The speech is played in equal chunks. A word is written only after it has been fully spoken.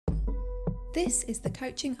This is the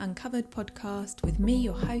Coaching Uncovered podcast with me,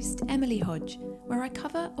 your host, Emily Hodge, where I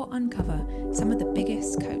cover or uncover some of the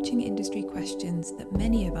biggest coaching industry questions that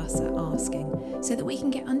many of us are asking so that we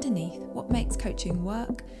can get underneath what makes coaching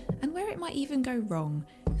work and where it might even go wrong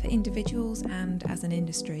for individuals and as an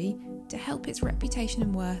industry to help its reputation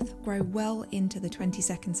and worth grow well into the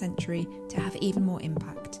 22nd century to have even more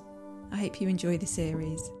impact. I hope you enjoy the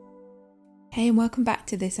series. Hey, and welcome back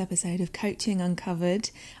to this episode of Coaching Uncovered.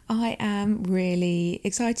 I am really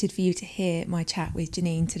excited for you to hear my chat with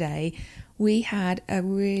Janine today. We had a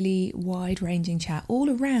really wide-ranging chat all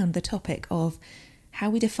around the topic of how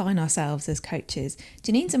we define ourselves as coaches.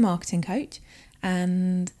 Janine's a marketing coach,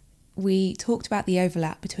 and we talked about the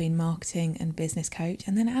overlap between marketing and business coach,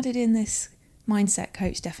 and then added in this mindset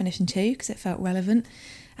coach definition too, because it felt relevant.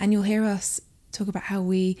 And you'll hear us talk about how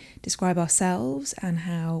we describe ourselves and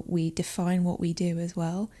how we define what we do as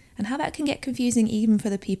well, and how that can get confusing even for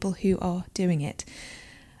the people who are doing it.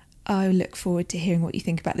 I look forward to hearing what you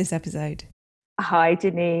think about this episode. Hi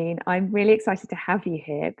Janine, I'm really excited to have you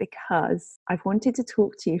here because I've wanted to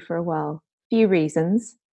talk to you for a while. A few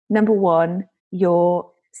reasons. Number one, your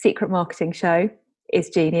secret marketing show is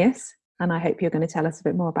genius, and I hope you're going to tell us a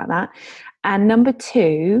bit more about that. And number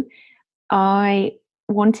two, I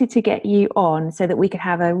wanted to get you on so that we could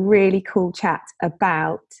have a really cool chat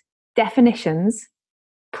about definitions.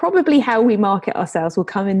 Probably how we market ourselves will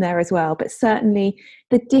come in there as well, but certainly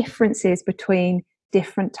the differences between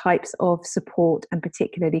different types of support and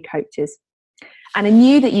particularly coaches. And I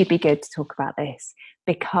knew that you'd be good to talk about this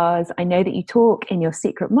because I know that you talk in your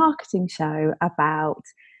secret marketing show about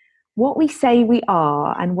what we say we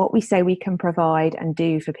are and what we say we can provide and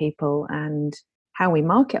do for people and how we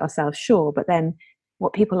market ourselves, sure, but then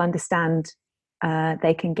what people understand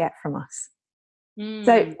they can get from us.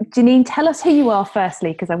 So, Janine, tell us who you are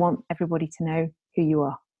firstly, because I want everybody to know who you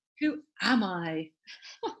are. Who am I?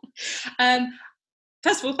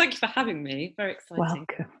 First of all, thank you for having me. Very exciting.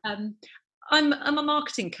 Welcome. I'm a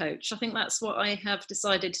marketing coach. I think that's what I have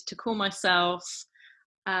decided to call myself.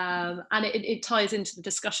 And it ties into the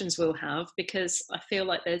discussions we'll have, because I feel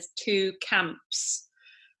like there's two camps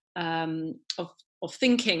of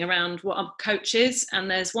thinking around what a coach is, and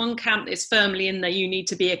there's one camp that is firmly in that you need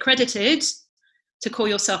to be accredited to call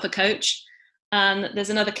yourself a coach, and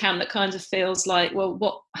there's another camp that kind of feels like,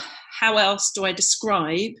 well, how else do I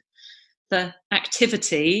describe the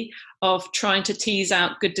activity of trying to tease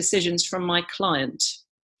out good decisions from my client?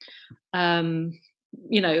 And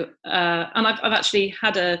I've actually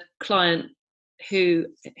had a client who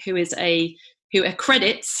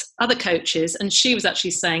accredits other coaches, and she was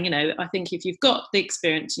actually saying, I think if you've got the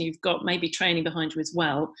experience and you've got maybe training behind you as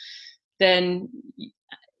well, then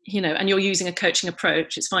and you're using a coaching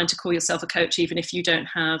approach, it's fine to call yourself a coach even if you don't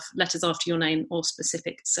have letters after your name or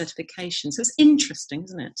specific certification. So it's interesting,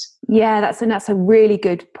 isn't it? Yeah, that's a really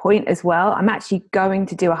good point as well. I'm actually going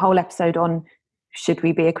to do a whole episode on should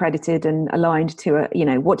we be accredited and aligned to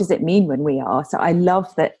what does it mean when we are. So I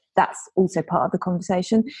love that that's also part of the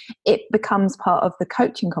conversation. It becomes part of the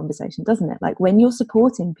coaching conversation, doesn't it? Like when you're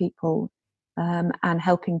supporting people and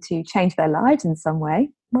helping to change their lives in some way,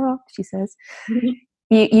 well, she says,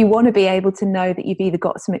 you want to be able to know that you've either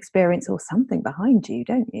got some experience or something behind you,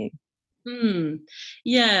 don't you?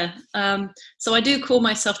 Yeah. So I do call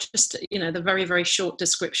myself, just, the very, very short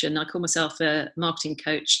description, I call myself a marketing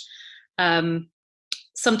coach.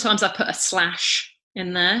 Sometimes I put a slash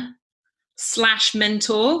in there. /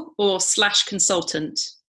 mentor or / consultant.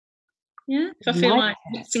 Yeah, if I feel like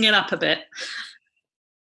mixing it up a bit.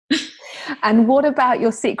 And what about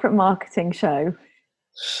your secret marketing show?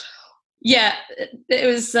 Yeah, it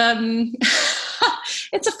was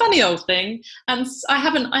it's a funny old thing, and I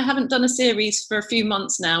haven't done a series for a few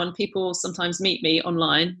months now, and people sometimes meet me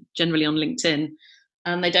online, generally on LinkedIn,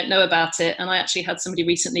 and they don't know about it. And I actually had somebody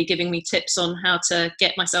recently giving me tips on how to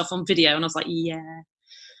get myself on video, and I was like, yeah,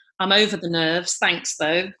 I'm over the nerves. Thanks,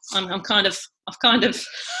 though. I've kind of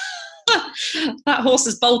that horse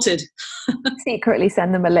has bolted. Secretly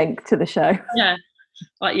send them a link to the show. Yeah,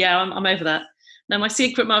 I'm over that. Now, my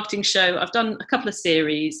secret marketing show, I've done a couple of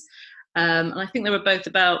series, and I think they were both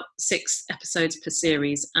about 6 episodes per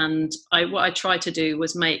series. And what I tried to do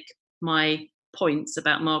was make my points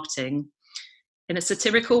about marketing in a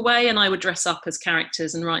satirical way, and I would dress up as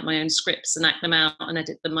characters and write my own scripts and act them out and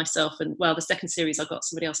edit them myself. And the second series I got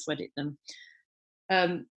somebody else to edit them.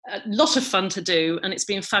 A lot of fun to do, and it's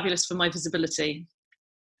been fabulous for my visibility.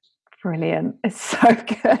 Brilliant. It's so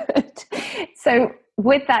good. So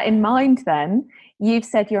with that in mind, then you've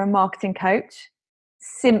said you're a marketing coach,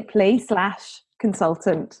 simply /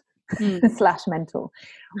 consultant / mentor.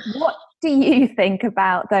 What do you think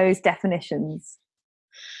about those definitions?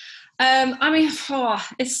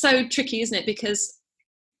 It's so tricky, isn't it? Because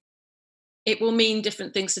it will mean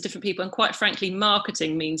different things to different people. And quite frankly,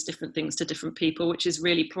 marketing means different things to different people, which is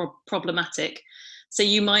really problematic. So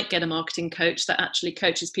you might get a marketing coach that actually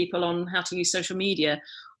coaches people on how to use social media,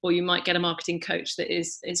 or you might get a marketing coach that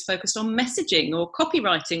is focused on messaging or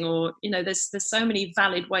copywriting, or, there's so many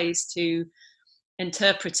valid ways to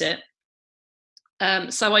interpret it.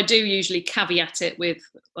 So I do usually caveat it with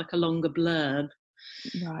like a longer blurb.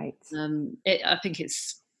 Right. I think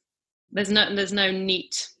there's no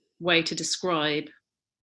neat way to describe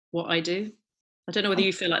what I do. I don't know whether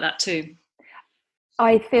you feel like that too.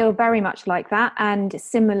 I feel very much like that. And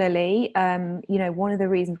similarly, one of the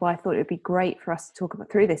reasons why I thought it would be great for us to talk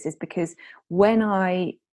about through this is because when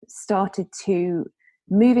I started to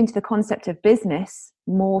move into the concept of business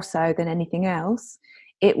more so than anything else,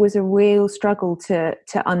 it was a real struggle to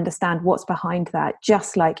understand what's behind that.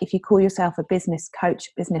 Just like if you call yourself a business coach,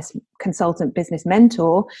 business consultant, business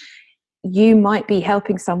mentor, you might be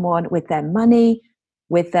helping someone with their money,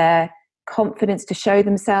 with their confidence to show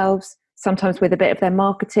themselves, sometimes with a bit of their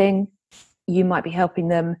marketing. You might be helping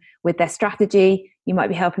them with their strategy. You might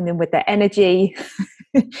be helping them with their energy.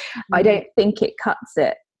 I don't think it cuts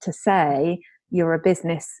it to say you're a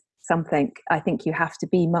business something. I think you have to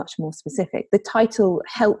be much more specific. The title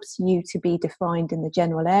helps you to be defined in the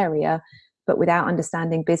general area, but without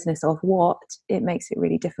understanding business of what, it makes it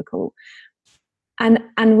really difficult. And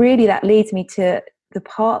really that leads me to the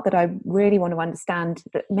part that I really want to understand,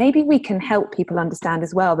 that maybe we can help people understand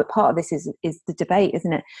as well, but part of this is the debate,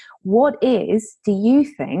 isn't it? What do you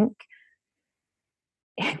think,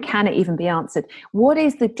 can it even be answered? What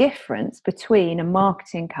is the difference between a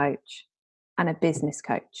marketing coach and a business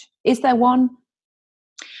coach? Is there one?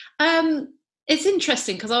 It's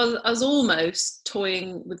interesting because I was almost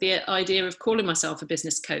toying with the idea of calling myself a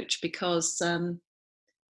business coach because I'm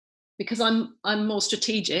more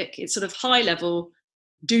strategic. It's sort of high level.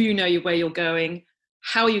 Do you know where you're going?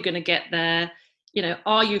 How are you going to get there?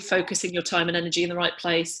 Are you focusing your time and energy in the right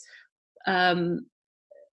place? But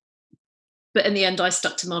in the end, I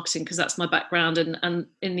stuck to marketing because that's my background, and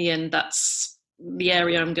in the end, that's the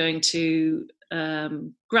area I'm going to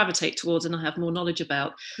gravitate towards, and I have more knowledge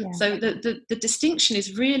about. Yeah. So the distinction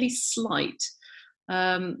is really slight,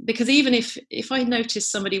 because even if I notice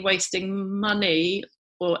somebody wasting money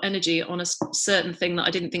or energy on a certain thing that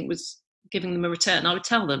I didn't think was giving them a return, I would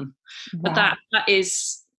tell them. Wow. But that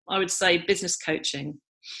is, I would say, business coaching.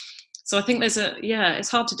 So I think it's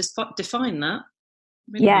hard to define that.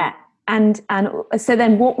 Really. Yeah. And so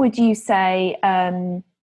then what would you say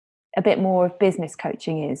a bit more of business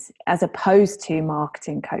coaching is, as opposed to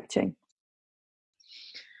marketing coaching?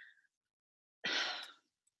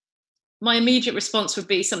 My immediate response would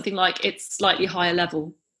be something like, it's slightly higher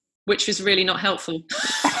level, which is really not helpful.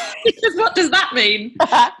 Because what does that mean?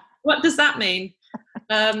 What does that mean?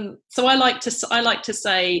 So I like to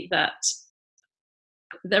say that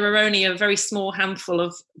there are only a very small handful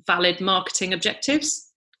of valid marketing objectives.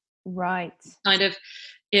 Right. Kind of,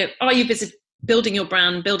 are you building your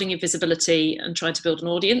brand, building your visibility, and trying to build an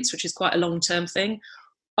audience, which is quite a long-term thing?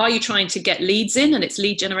 Are you trying to get leads in, and it's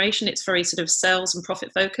lead generation? It's very sort of sales and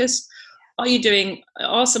profit focused.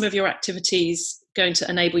 Are some of your activities going to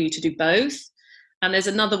enable you to do both? And there's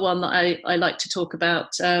another one that I like to talk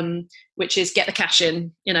about, which is get the cash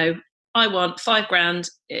in. I want $5,000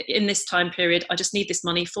 in this time period. I just need this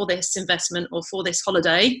money for this investment or for this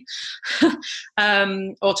holiday,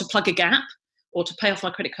 or to plug a gap or to pay off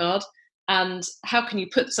my credit card. And how can you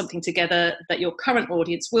put something together that your current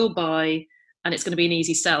audience will buy, and it's going to be an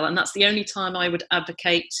easy sell? And that's the only time I would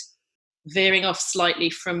advocate veering off slightly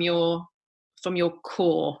from your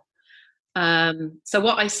core. So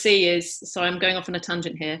what I see is, so I'm going off on a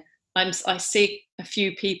tangent here. I see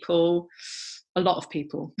a lot of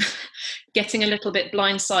people getting a little bit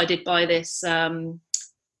blindsided by this. I'll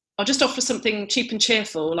just offer something cheap and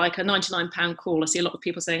cheerful, like a £99 call. I see a lot of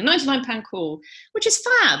people saying £99 call, which is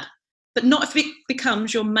fab, but not if it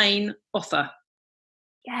becomes your main offer.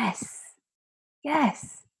 Yes.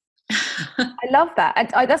 I love that.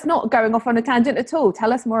 That's not going off on a tangent at all.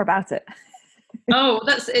 Tell us more about it.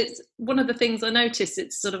 It's one of the things I noticed.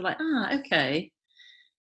 It's sort of like, okay,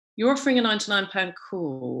 you're offering a £99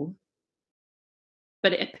 call,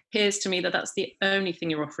 but it appears to me that that's the only thing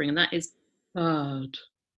you're offering, and that is bad.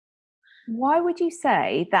 Why would you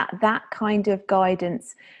say that kind of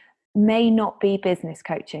guidance may not be business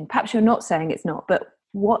coaching? Perhaps you're not saying it's not, but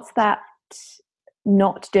what's that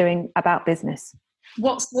not doing about business?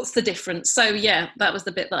 What's the difference? So yeah, that was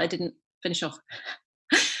the bit that I didn't finish off.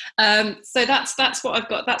 So that's what I've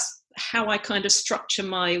got. That's how I kind of structure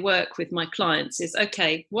my work with my clients is,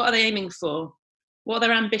 okay, what are they aiming for? What are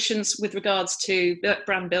their ambitions with regards to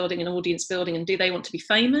brand building and audience building? And do they want to be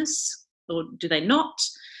famous or do they not?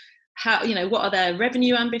 How, what are their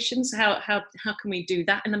revenue ambitions? How can we do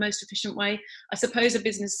that in the most efficient way? I suppose a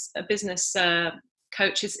business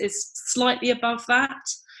coach is slightly above that.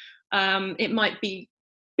 It might be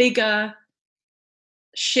bigger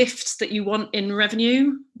shifts that you want in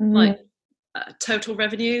revenue, like total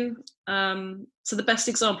revenue. So the best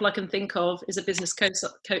example I can think of is a business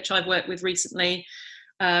coach I've worked with recently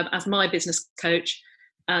as my business coach,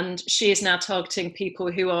 and she is now targeting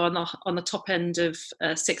people who are on the top end of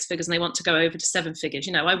 6 figures and they want to go over to 7 figures.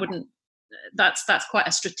 I wouldn't. That's quite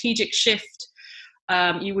a strategic shift.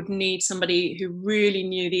 You would need somebody who really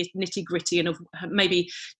knew the nitty gritty and maybe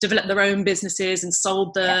developed their own businesses and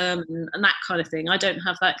sold them and that kind of thing. I don't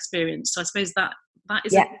have that experience. So I suppose that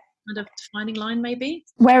is a kind of defining line maybe.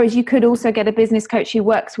 Whereas you could also get a business coach who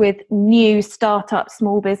works with new startup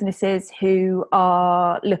small businesses who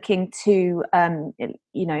are looking to,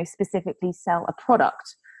 specifically sell a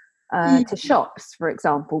product to shops, for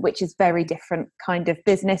example, which is very different kind of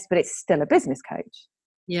business, but it's still a business coach.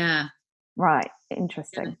 Yeah. Right.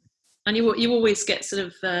 Interesting. Yeah. And you always get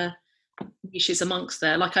sort of niches amongst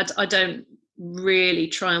there. Like I don't really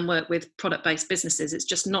try and work with product-based businesses. It's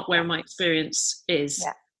just not where my experience is.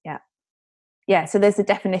 Yeah. So there's a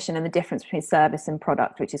definition and the difference between service and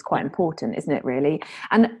product, which is quite important, isn't it, really?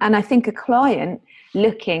 And I think a client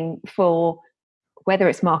looking for, whether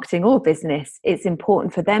it's marketing or business, it's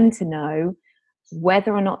important for them to know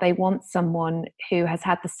whether or not they want someone who has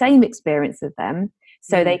had the same experience as them,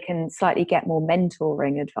 so they can slightly get more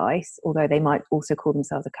mentoring advice, although they might also call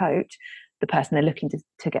themselves a coach, the person they're looking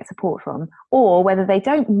to get support from, or whether they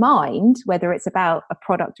don't mind whether it's about a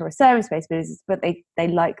product or a service-based business, but they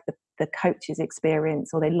like the coach's experience,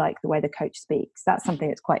 or they like the way the coach speaks. That's something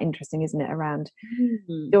that's quite interesting, isn't it, around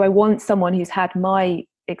do I want someone who's had my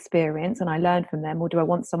experience and I learned from them, or do I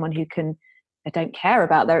want someone who I don't care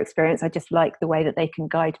about their experience, I just like the way that they can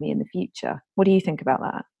guide me in the future. What do you think about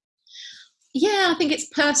that? Yeah, I think it's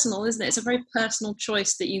personal, isn't it? It's a very personal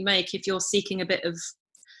choice that you make if you're seeking a bit of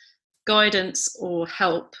guidance or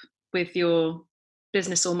help with your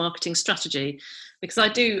business or marketing strategy. Because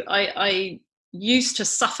I used to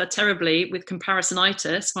suffer terribly with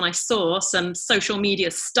comparisonitis when I saw some social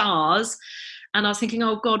media stars, and I was thinking,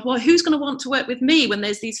 oh God, well, who's going to want to work with me when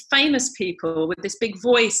there's these famous people with this big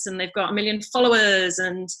voice and they've got 1 million followers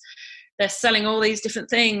and they're selling all these different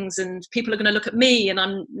things, and people are going to look at me and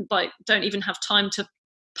I'm like, don't even have time to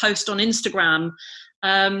post on Instagram.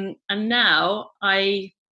 And now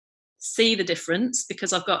I see the difference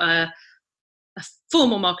because I've got a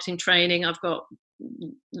formal marketing training. I've got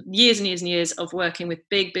years and years and years of working with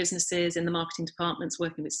big businesses in the marketing departments,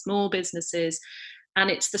 working with small businesses,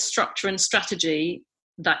 and it's the structure and strategy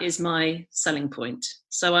that is my selling point.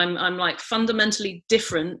 So I'm like fundamentally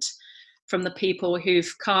different from the people who've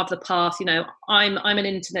carved the path. I'm an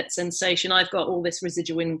internet sensation. I've got all this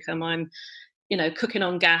residual income. I'm, cooking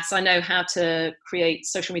on gas. I know how to create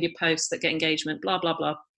social media posts that get engagement, blah, blah,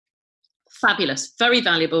 blah. Fabulous. Very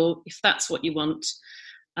valuable if that's what you want.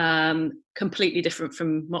 Completely different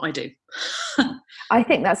from what I do. I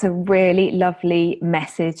think that's a really lovely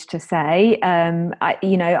message to say.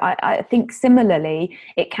 I think similarly,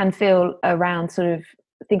 it can feel around sort of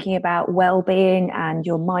thinking about well-being and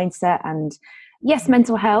your mindset, and yes,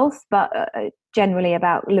 mental health, but generally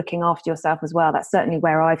about looking after yourself as well. That's certainly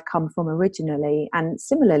where I've come from originally. And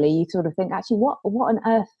similarly, you sort of think, actually, what on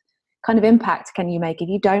earth kind of impact can you make if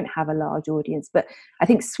you don't have a large audience? But I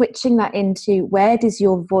think switching that into where does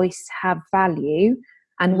your voice have value,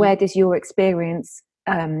 and where does your experience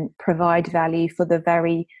provide value for the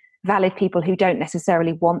very valid people who don't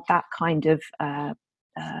necessarily want that kind of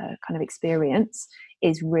experience,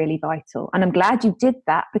 is really vital. And I'm glad you did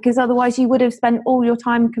that, because otherwise you would have spent all your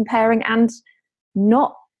time comparing and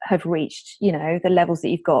not have reached, the levels that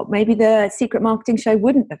you've got. Maybe the Secret Marketing Show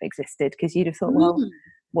wouldn't have existed, because you'd have thought, well,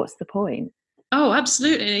 what's the point? Oh,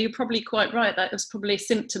 absolutely. You're probably quite right. That was probably a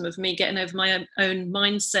symptom of me getting over my own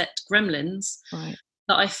mindset gremlins, right,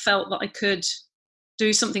 that I felt that I could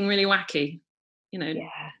do something really wacky,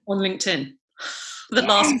 on LinkedIn. The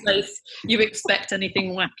last place you expect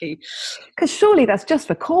anything wacky. Because surely that's just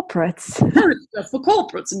for corporates. It's just for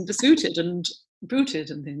corporates and disputed and booted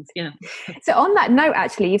and things, yeah. So on that note,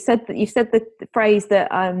 actually, you've said the phrase that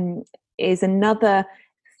is another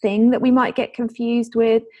thing that we might get confused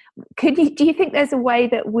with. Do you think there's a way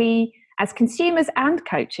that we, as consumers and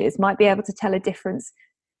coaches, might be able to tell a difference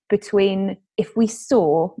between if we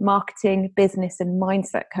saw marketing, business, and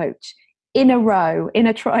mindset coach in a row, in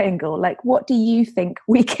a triangle, like what do you think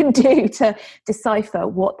we can do to decipher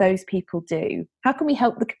what those people do? How can we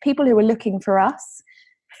help the people who are looking for us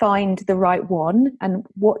find the right one? And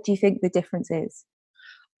what do you think the difference is?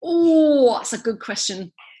 Oh, that's a good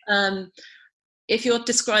question. If you're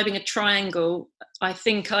describing a triangle, I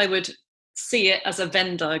think I would see it as a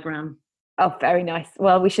Venn diagram. Oh, very nice.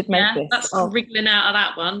 Well, we should make this. That's wriggling out of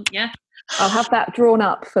that one. Yeah. I'll have that drawn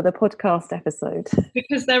up for the podcast episode.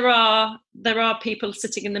 Because there are people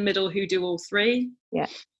sitting in the middle who do all three. Yeah.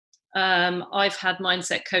 I've had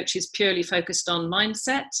mindset coaches purely focused on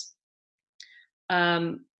mindset.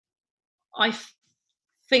 I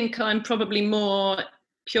think I'm probably more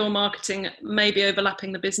pure marketing, maybe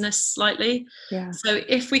overlapping the business slightly. Yeah. So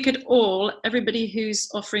if we could everybody who's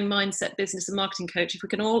offering mindset, business and marketing coach, if we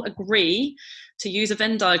can all agree to use a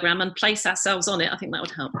Venn diagram and place ourselves on it, I think that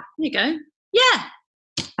would help. There you go. Yeah.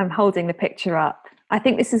 I'm holding the picture up. I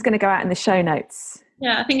think this is going to go out in the show notes.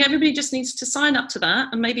 Yeah, I think everybody just needs to sign up to that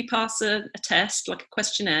and maybe pass a test, like a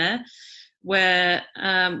questionnaire, where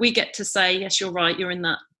we get to say, yes, you're right, you're in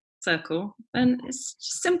that circle. And it's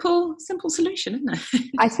just simple solution, isn't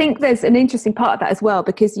it? I think there's an interesting part of that as well,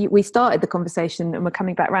 because we started the conversation and we're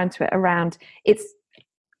coming back around to it around, it's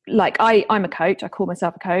like I'm a coach, I call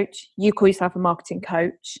myself a coach, you call yourself a marketing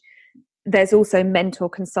coach. There's also mentor,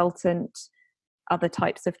 consultant, other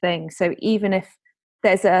types of things. So even if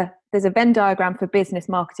there's a Venn diagram for business,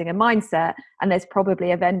 marketing and mindset, and there's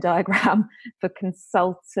probably a Venn diagram for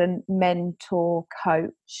consultant, mentor,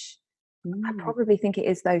 coach. I probably think it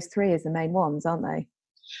is those three as the main ones, aren't they?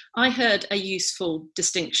 I heard a useful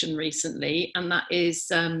distinction recently, and that is,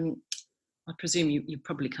 I presume you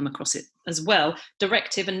probably come across it as well,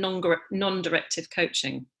 directive and non-directive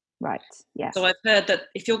coaching. Right, yes. So I've heard that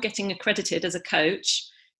if you're getting accredited as a coach,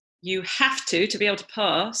 you have to be able to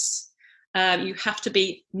pass, you have to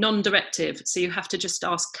be non-directive. So you have to just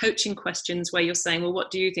ask coaching questions where you're saying, well,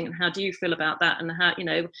 what do you think and how do you feel about that? And how,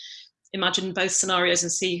 imagine both scenarios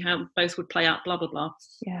and see how both would play out, blah, blah, blah.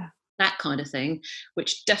 Yeah. That kind of thing,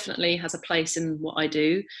 which definitely has a place in what I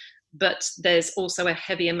do. But there's also a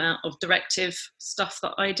heavy amount of directive stuff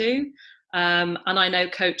that I do. And I know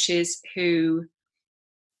coaches who,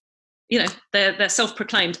 they're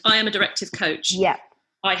self-proclaimed, I am a directive coach. Yeah.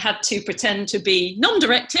 I had to pretend to be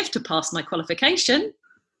non-directive to pass my qualification,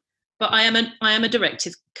 but I am a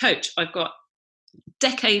directive coach. I've got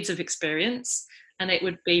decades of experience, and it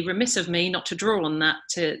would be remiss of me not to draw on that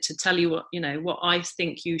to tell you what I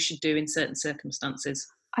think you should do in certain circumstances.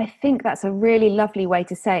 I think that's a really lovely way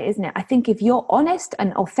to say it, isn't it? I think if you're honest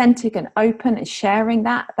and authentic and open and sharing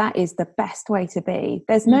that is the best way to be.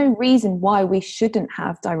 There's no reason why we shouldn't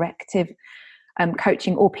have directive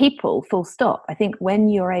coaching or people, full stop. I think when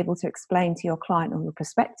you're able to explain to your client or your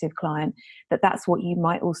prospective client that that's what you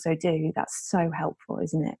might also do, that's so helpful,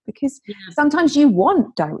 isn't it? Because sometimes you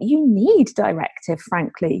need directive,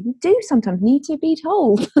 frankly. You do sometimes need to be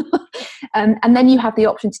told. And then you have the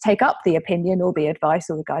option to take up the opinion or the advice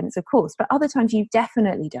or the guidance, of course. But other times you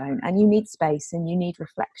definitely don't. And you need space and you need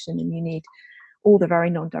reflection and you need all the very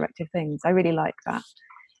non-directive things. I really like that.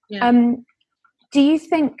 Yeah. Do you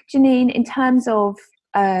think, Janine, in terms of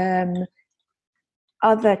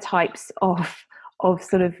other types of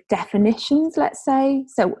sort of definitions, let's say,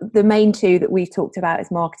 so the main two that we've talked about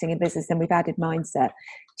is marketing and business, and we've added mindset.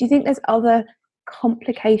 Do you think there's other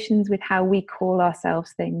complications with how we call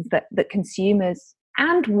ourselves things that consumers,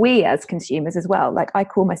 and we as consumers as well, like I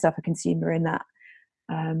call myself a consumer in that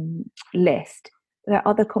list, are there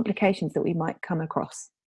other complications that we might come across?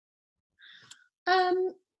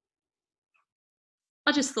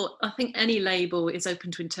 I think any label is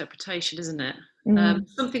open to interpretation, isn't it?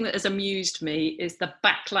 Something that has amused me is the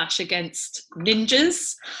backlash against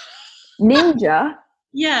ninjas. Ninja?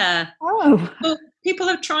 Yeah. Oh. Well, people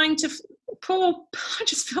are trying to, I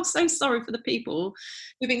just feel so sorry for the people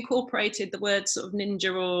who've incorporated the word sort of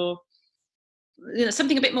ninja or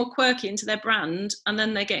something a bit more quirky into their brand, and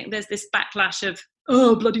then there's this backlash of,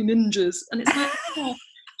 oh, bloody ninjas. And it's like, oh,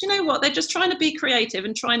 do you know what? They're just trying to be creative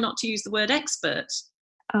and try not to use the word expert.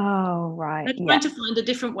 Oh, right. They're trying to find a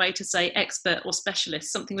different way to say expert or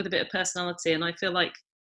specialist, something with a bit of personality. And I feel like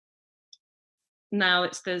now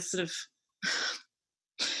there's sort of,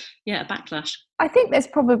 a backlash. I think there's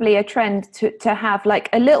probably a trend to have like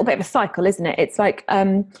a little bit of a cycle, isn't it? It's like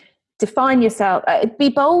define yourself, be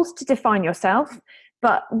bold to define yourself.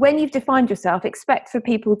 But when you've defined yourself, expect for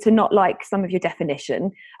people to not like some of your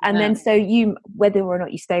definition. And then so whether or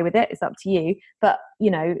not you stay with it is up to you. But,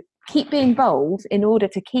 keep being bold in order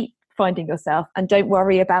to keep finding yourself and don't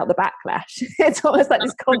worry about the backlash. It's almost like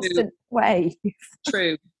this constant wave.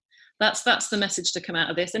 True. That's the message to come out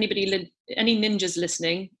of this. Any ninjas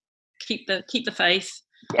listening, keep the faith.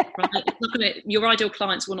 Yeah. Right? It's not gonna, your ideal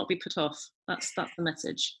clients will not be put off. That's the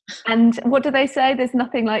message. And what do they say? There's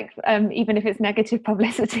nothing like, even if it's negative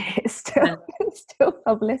publicity, it's still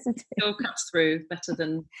publicity. Still cuts through better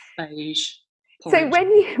than beige porridge. So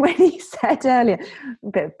when you said earlier, a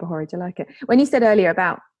bit of porridge, I like it. When you said earlier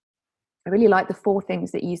about, I really like the 4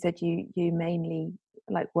 things that you said you mainly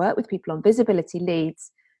like work with people on: visibility,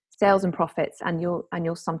 leads, sales and profits, and you'll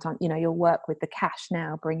sometimes, you'll work with the cash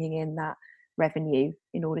now, bringing in that revenue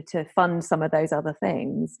in order to fund some of those other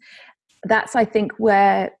things. That's, I think,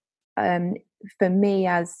 where for me,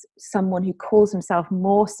 as someone who calls himself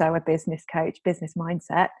more so a business coach, business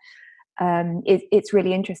mindset, it's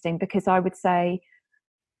really interesting, because I would say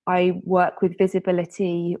I work with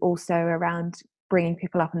visibility also around bringing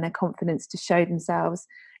people up in their confidence to show themselves,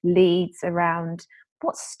 leads around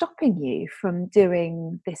what's stopping you from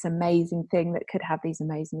doing this amazing thing that could have these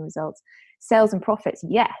amazing results, sales and profits,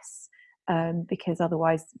 yes, because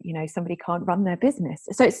otherwise, somebody can't run their business.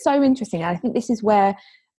 So it's so interesting. I think this is where,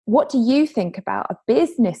 what do you think about a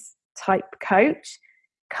business type coach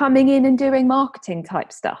coming in and doing marketing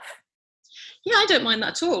type stuff? Yeah, I don't mind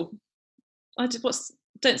that at all. I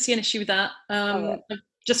don't see an issue with that. I've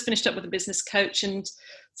just finished up with a business coach, and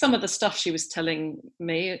some of the stuff she was telling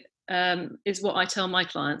me is what I tell my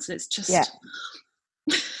clients. It's just,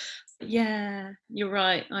 yeah, you're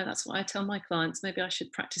right. That's what I tell my clients. Maybe I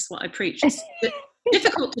should practice what I preach. It's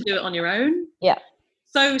difficult to do it on your own. Yeah.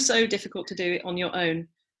 So difficult to do it on your own.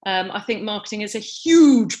 I think marketing is a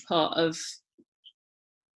huge part of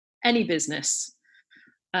any business.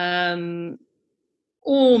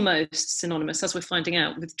 Almost synonymous, as we're finding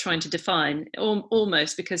out, with trying to define,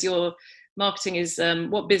 almost, because your marketing is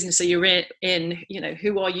what business are you in,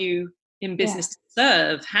 who are you in business to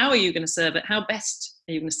serve, how are you going to serve it, how best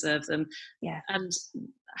are you going to serve them, and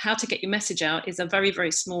how to get your message out is a very,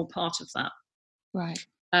 very small part of that, right?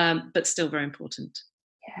 But still very important.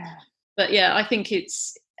 But I think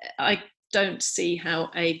I don't see how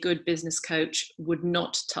a good business coach would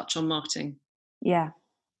not touch on marketing.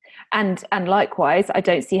 And likewise, I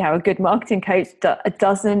don't see how a good marketing coach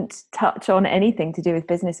doesn't touch on anything to do with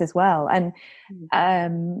business as well. And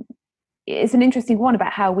it's an interesting one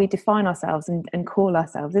about how we define ourselves and call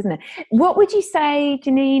ourselves, isn't it? What would you say,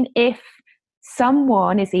 Janine, if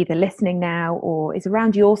someone is either listening now or is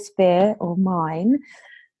around your sphere or mine,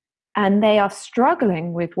 and they are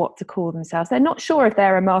struggling with what to call themselves? They're not sure if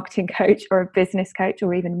they're a marketing coach or a business coach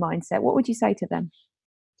or even mindset. What would you say to them?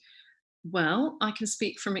 Well, I can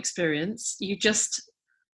speak from experience. You just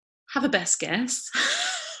have a best guess,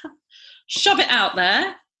 shove it out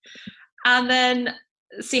there, and then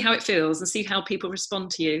see how it feels and see how people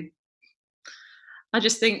respond to you. I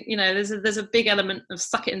just think, there's a big element of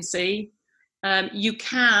suck it and see. You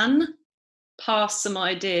can pass some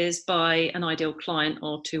ideas by an ideal client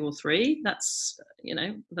or 2 or 3. That's,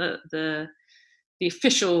 the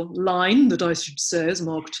official line that I should say as a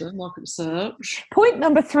marketer, market research. Point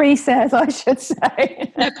number 3 says I should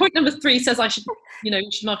say. Point number 3 says I should,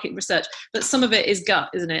 you should market research. But some of it is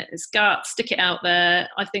gut, isn't it? It's gut, stick it out there.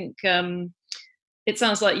 I think it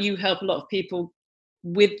sounds like you help a lot of people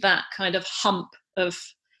with that kind of hump of,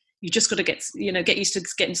 you just got to get used to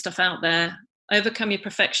getting stuff out there. Overcome your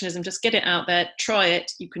perfectionism, just get it out there, try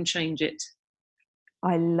it, you can change it.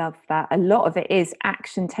 I love that. A lot of it is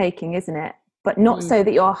action taking, isn't it? But not so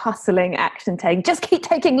that you're hustling action taking. Just keep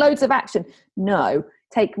taking loads of action. No,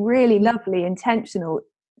 take really lovely, intentional,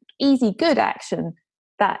 easy, good action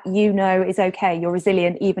that is okay. You're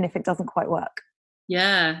resilient even if it doesn't quite work.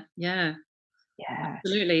 Yeah.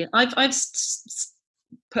 Absolutely. I've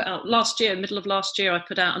put out middle of last year, I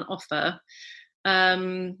put out an offer.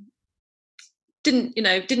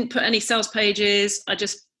 Didn't put any sales pages. I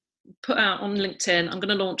just put out on LinkedIn, I'm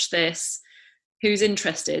going to launch this. Who's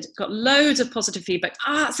interested? Got loads of positive feedback.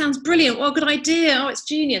 That sounds brilliant. What a good idea. Oh, it's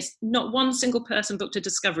genius. Not one single person booked a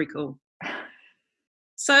discovery call.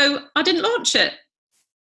 So I didn't launch it.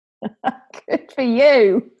 Good for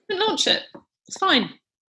you. Didn't launch it. It's fine.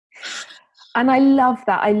 And I love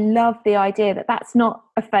that. I love the idea that that's not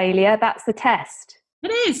a failure. That's the test. It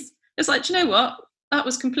is. It's like, do you know what? That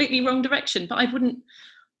was completely wrong direction. But I wouldn't,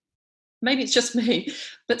 maybe it's just me,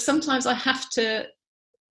 but sometimes I have to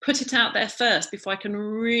put it out there first before I can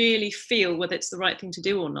really feel whether it's the right thing to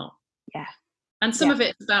do or not. Yeah. And some of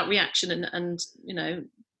it is about reaction and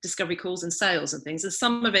discovery calls and sales and things. And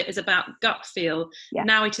some of it is about gut feel. Yeah.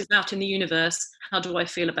 Now it is out in the universe. How do I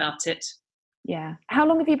feel about it? Yeah. How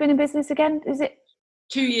long have you been in business again? Is it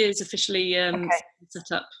 2 years officially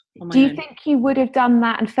set up on my own? Do you think you would have done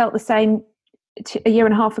that and felt the same a year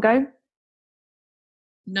and a half ago?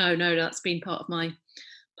 No, that's been part of my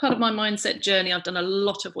mindset journey. I've done a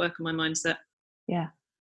lot of work on my mindset. Yeah,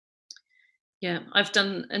 I've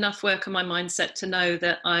done enough work on my mindset to know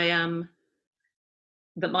that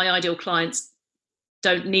that my ideal clients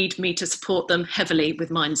don't need me to support them heavily with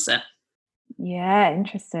mindset. Yeah,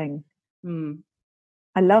 interesting.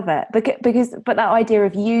 I love it, but that idea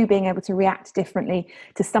of you being able to react differently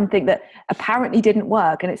to something that apparently didn't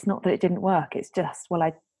work, and it's not that it didn't work, it's just, well,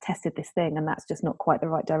 I tested this thing and that's just not quite the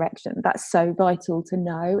right direction. That's so vital to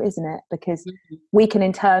know, isn't it? Because we can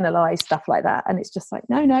internalize stuff like that, and it's just like,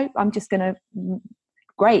 no, I'm just gonna,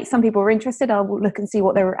 great, some people are interested, I'll look and see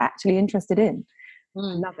what they were actually interested in.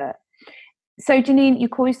 Love it. So Janine, you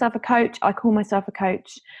call yourself a coach, I call myself a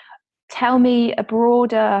coach. Tell me a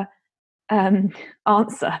broader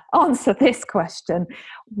answer this question.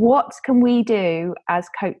 What can we do as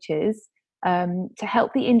coaches to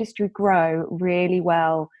help the industry grow really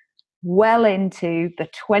well into the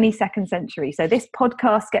 22nd century? So this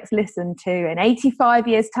podcast gets listened to in 85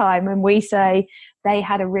 years time, and we say they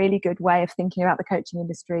had a really good way of thinking about the coaching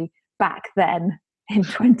industry back then in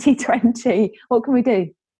 2020. What can we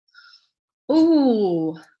do?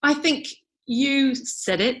 Oh, I think you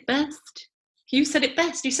said it best. You said it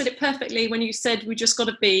perfectly when you said we just got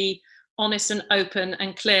to be honest and open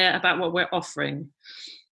and clear about what we're offering.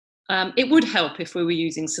 It would help if we were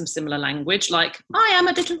using some similar language, like, I am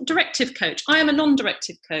a directive coach, I am a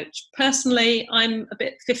non-directive coach. Personally, I'm a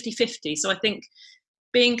bit 50-50. So I think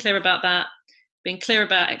being clear about that, being clear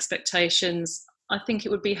about expectations, I think it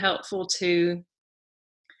would be helpful to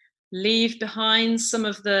leave behind some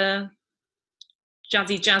of the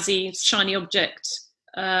jazzy, shiny object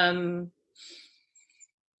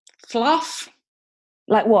fluff.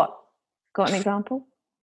 Like what? Got an example?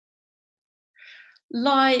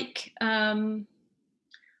 Like, you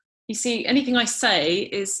see, anything I say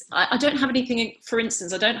is, I don't have anything, for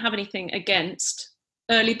instance, I don't have anything against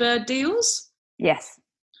early bird deals. Yes.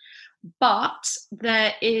 But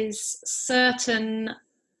there is certain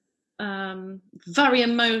very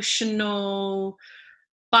emotional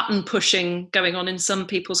button pushing going on in some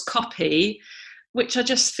people's copy, which I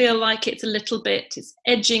just feel like it's a little bit, it's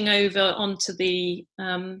edging over onto the,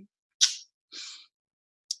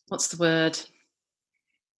 what's the word?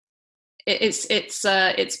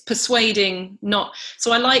 It's persuading, not.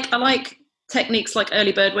 So I like techniques like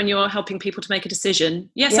early bird when you're helping people to make a decision.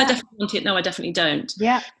 Yes, I definitely want it. No, I definitely don't.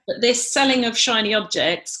 Yeah. But this selling of shiny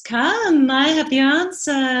objects, come, I have the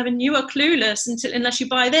answer, and you are clueless unless you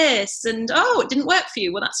buy this, and it didn't work for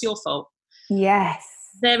you. Well, that's your fault. Yes.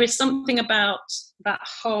 There is something about that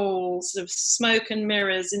whole sort of smoke and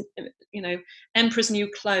mirrors, emperor's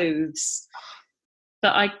new clothes,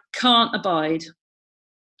 that I can't abide.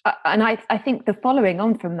 And I think the following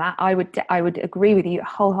on from that, I would agree with you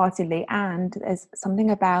wholeheartedly. And there's something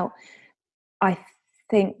about, I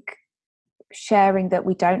think, sharing that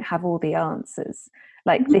we don't have all the answers.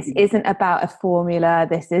 Like, this isn't about a formula.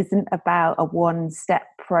 This isn't about a one-step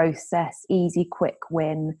process, easy, quick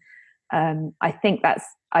win. I think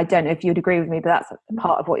I don't know if you'd agree with me, but that's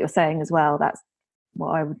part of what you're saying as well. That's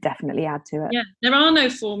what I would definitely add to it. Yeah, there are no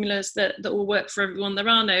formulas that will work for everyone. There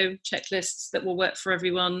are no checklists that will work for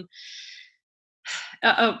everyone.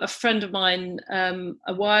 A friend of mine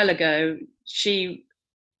a while ago,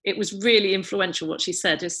 it was really influential what she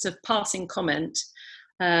said. It's a passing comment.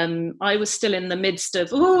 I was still in the midst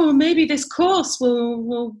of, maybe this course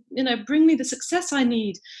will bring me the success I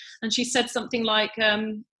need. And she said something like,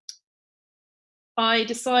 I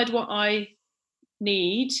decide what I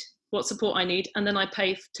need, what support I need, and then I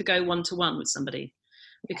pay to go one-to-one with somebody,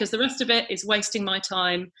 because the rest of it is wasting my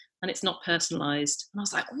time and it's not personalized. And I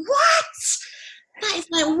was like, what? That is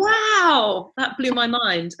like, wow, that blew my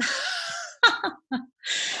mind.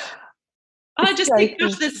 I just think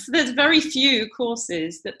there's very few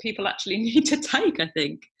courses that people actually need to take, I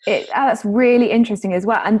think. That's really interesting as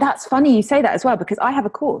well. And that's funny you say that as well, because I have a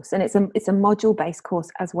course, and it's a module-based course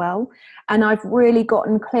as well. And I've really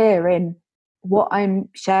gotten clear in what I'm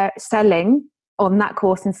selling on that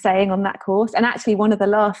course and saying on that course. And actually, one of the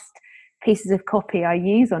last pieces of copy I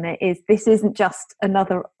use on it is, this isn't just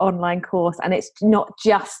another online course, and it's not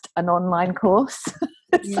just an online course.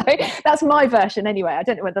 So that's my version anyway. I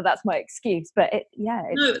don't know whether that's my excuse, but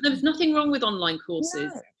no, there's nothing wrong with online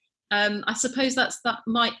courses. No. I suppose that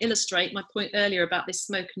might illustrate my point earlier about this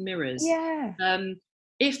smoke and mirrors.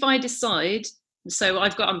 If I decide, so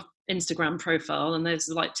I've got an Instagram profile and there's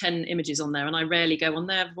like 10 images on there, and I rarely go on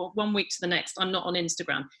there. 1 week to the next, I'm not on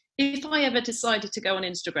Instagram. if I ever decided to go on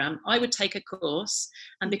Instagram, I would take a course,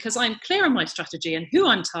 and because I'm clear on my strategy and who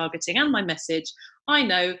I'm targeting and my message, I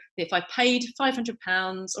know that if I paid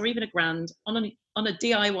 £500 or even £1,000 on a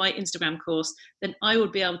DIY Instagram course, then I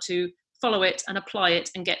would be able to follow it and apply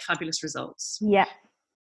it and get fabulous results. Yeah.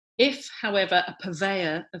 If, however, a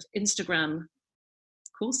purveyor of Instagram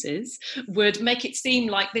courses would make it seem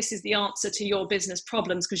like this is the answer to your business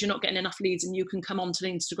problems because you're not getting enough leads and you can come onto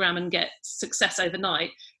Instagram and get success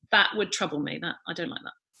overnight, that would trouble me. That I don't like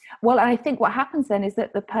that. Well, I think what happens then is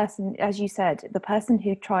that the person, as you said, the person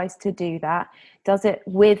who tries to do that does it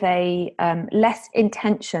with a less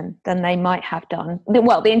intention than they might have done.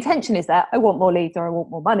 Well, the intention is that I want more leads or I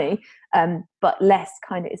want more money, but less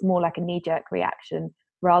kind of, it's more like a knee-jerk reaction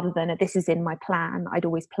rather than this is in my plan. I'd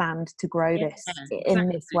always planned to grow this in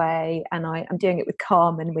this way, and I'm doing it with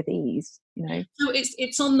calm and with ease. You know. So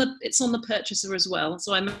it's on the purchaser as well.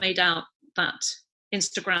 So I made out that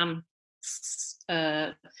Instagram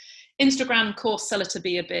course seller to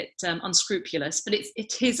be a bit unscrupulous, but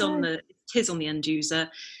it is on the end user.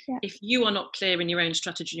 Yeah. If you are not clear in your own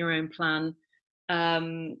strategy, your own plan,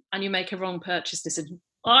 and you make a wrong purchase decision,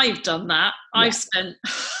 I've done that. Yeah. I've spent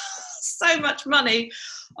so much money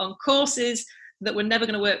on courses that were never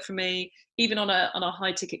going to work for me, even on a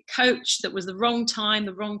high ticket coach that was the wrong time,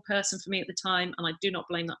 the wrong person for me at the time, and I do not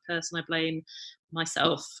blame that person. I blame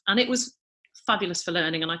myself, and it was fabulous for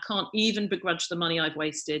learning, and I can't even begrudge the money I've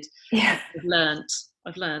wasted. Yeah. I've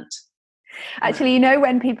learnt. Actually, you know,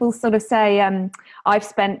 when people sort of say, I've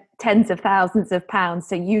spent tens of thousands of pounds,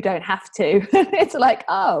 so you don't have to. It's like,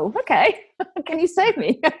 oh, okay. Can you save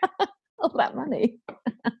me all that money?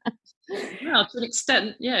 Well, to an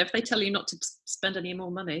extent, yeah. If they tell you not to spend any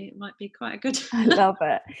more money, it might be quite a good. I love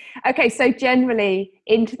it. Okay, so generally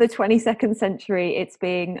into the 22nd century, it's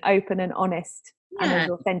being open and honest and as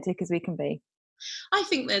authentic as we can be. I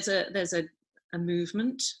think there's a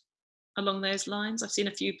movement along those lines. I've seen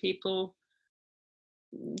a few people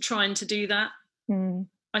trying to do that.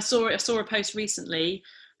 I saw a post recently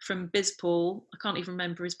from Bizpaul. I can't even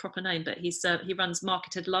remember his proper name, but he runs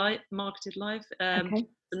Marketed Live, the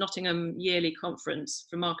Nottingham yearly conference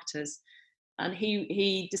for marketers, and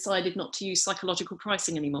he decided not to use psychological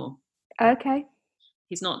pricing anymore. Okay.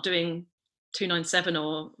 He's not doing 297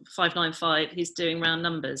 or 595. He's doing round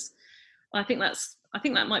numbers. I think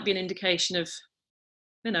that might be an indication of,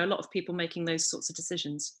 you know, a lot of people making those sorts of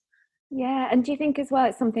decisions. Yeah, and do you think as well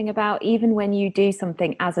it's something about even when you do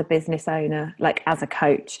something as a business owner, like as a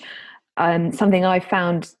coach, something I've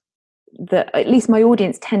found that at least my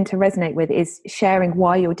audience tend to resonate with is sharing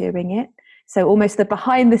why you're doing it. So almost the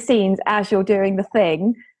behind the scenes as you're doing the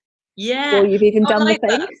thing. Yeah. Or you've even done the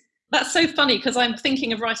thing. That's so funny because I'm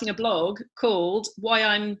thinking of writing a blog called Why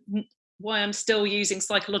I'm Still Using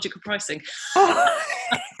Psychological Pricing. Oh.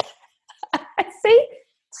 See?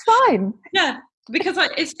 It's fine. Yeah. Because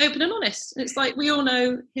it's open and honest. It's like we all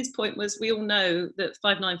know, his point was, we all know that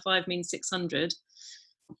 595 means 600.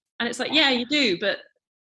 And it's like, yeah, you do. But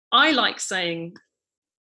I like saying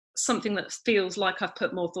something that feels like I've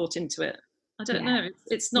put more thought into it. I don't know.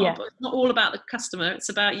 It's not all about the customer. It's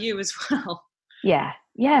about you as well. Yeah.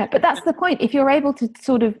 Yeah. But that's the point. If you're able to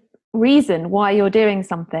sort of reason why you're doing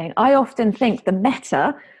something, I often think the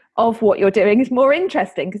meta of what you're doing is more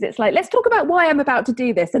interesting because it's like, let's talk about why I'm about to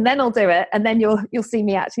do this and then I'll do it and then you'll see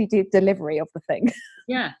me actually do delivery of the thing.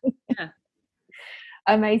 Yeah.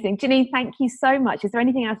 Amazing. Janine, thank you so much. Is there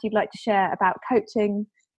anything else you'd like to share about coaching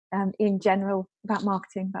in general, about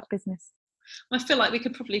marketing, about business? I feel like we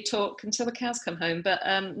could probably talk until the cows come home, but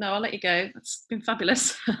no, I'll let you go. It's been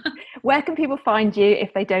fabulous. Where can people find you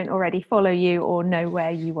if they don't already follow you or know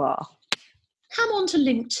where you are? Come on to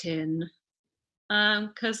LinkedIn.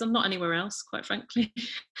 Because I'm not anywhere else, quite frankly.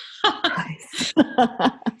 Nice.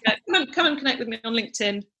 Come and connect with me on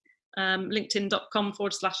LinkedIn,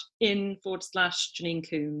 linkedin.com/in/Janine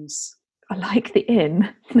Coombs. I like the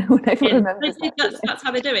in. No one ever remembers that. That's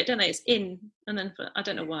how they do it, don't they? It's in, and then I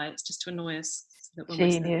don't know why. It's just to annoy us.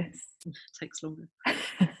 Genius. It takes longer.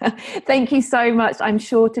 Thank you so much. I'm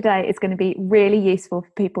sure today is going to be really useful for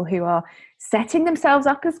people who are setting themselves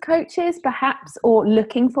up as coaches, perhaps, or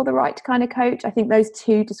looking for the right kind of coach. I think those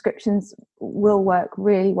two descriptions will work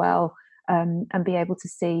really well and be able to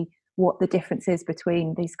see what the difference is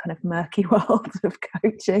between these kind of murky worlds of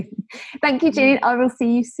coaching. Thank you, Jean. I will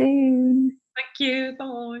see you soon. Thank you.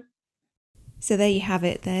 Bye. So there you have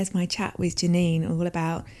it. There's my chat with Janine, all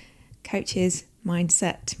about coaches,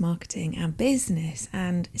 mindset, marketing and business.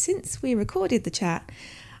 And since we recorded the chat,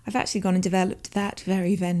 I've actually gone and developed that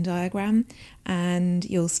very Venn diagram, and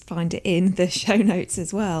you'll find it in the show notes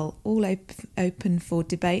as well, all open for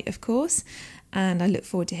debate, of course. and I look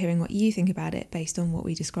forward to hearing what you think about it based on what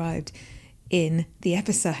we described in the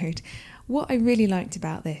episode. What I really liked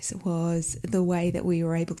about this was the way that we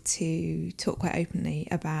were able to talk quite openly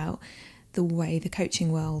about the way the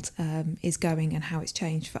coaching world is going and how it's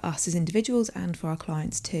changed for us as individuals and for our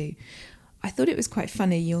clients too. I thought it was quite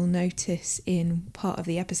funny. You'll notice in part of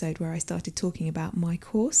the episode where I started talking about my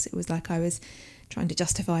course, it was like I was trying to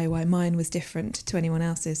justify why mine was different to anyone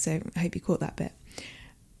else's, so I hope you caught that bit.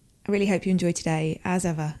 I really hope you enjoyed today. As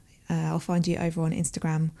ever, I'll find you over on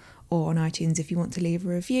Instagram or on iTunes if you want to leave a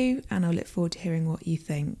review, and I'll look forward to hearing what you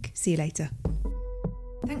think. See you later.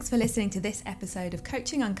 Thanks for listening to this episode of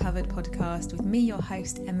Coaching Uncovered podcast with me, your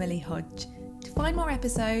host, Emily Hodge. To find more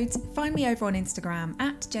episodes, find me over on Instagram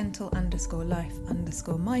at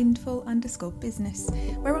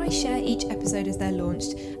gentle_life_mindful_business, where I share each episode as they're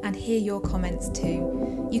launched and hear your comments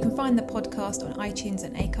too. You can find the podcast on iTunes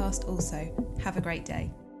and Acast also. Have a great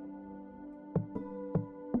day.